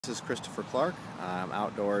This is Christopher Clark. I'm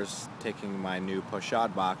outdoors taking my new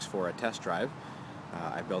pochade box for a test drive.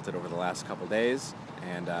 I built it over the last couple days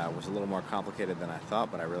and it was a little more complicated than I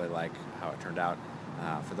thought, but I really like how it turned out.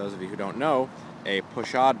 For those of you who don't know, a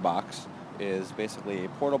pochade box is basically a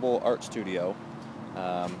portable art studio,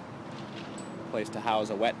 place to house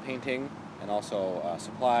a wet painting and also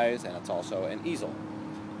supplies, and it's also an easel.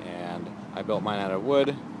 And I built mine out of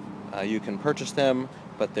wood. You can purchase them,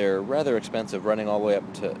 but they're rather expensive, running all the way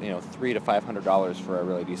up to $300 to $500 for a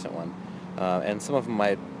really decent one. And some of them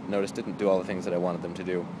I noticed didn't do all the things that I wanted them to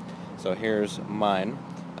do. So here's mine.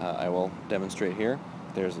 I will demonstrate here.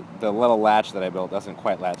 There's the little latch that I built doesn't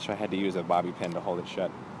quite latch, so I had to use a bobby pin to hold it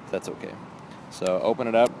shut. That's okay. So open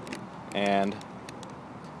it up, and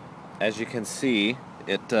as you can see,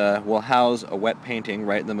 it will house a wet painting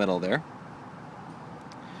right in the middle there.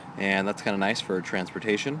 And that's kind of nice for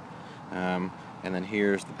transportation. And then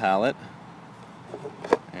here's the palette,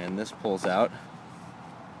 and this pulls out,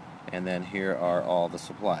 and then here are all the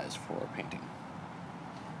supplies for painting.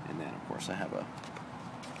 And then of course I have a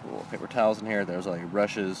little paper towels in here. There's all your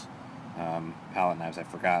brushes, palette knives. I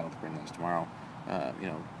forgot, I'll bring those tomorrow.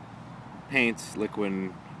 Paints,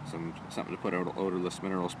 liquid, something to put odorless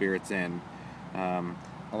mineral spirits in,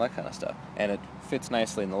 all that kind of stuff. And it fits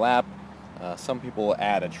nicely in the lap. Some people will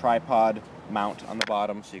add a tripod mount on the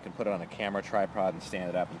bottom so you can put it on a camera tripod and stand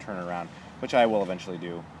it up and turn it around, which I will eventually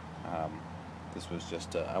do. This was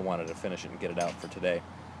just, I wanted to finish it and get it out for today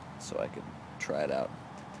so I could try it out.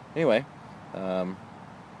 Anyway,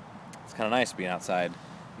 it's kind of nice being outside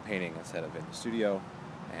and painting instead of in the studio,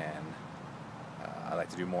 and I like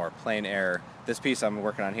to do more plein air. This piece I'm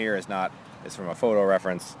working on here is from a photo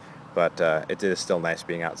reference, but it is still nice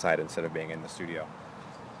being outside instead of being in the studio.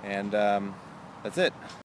 And that's it.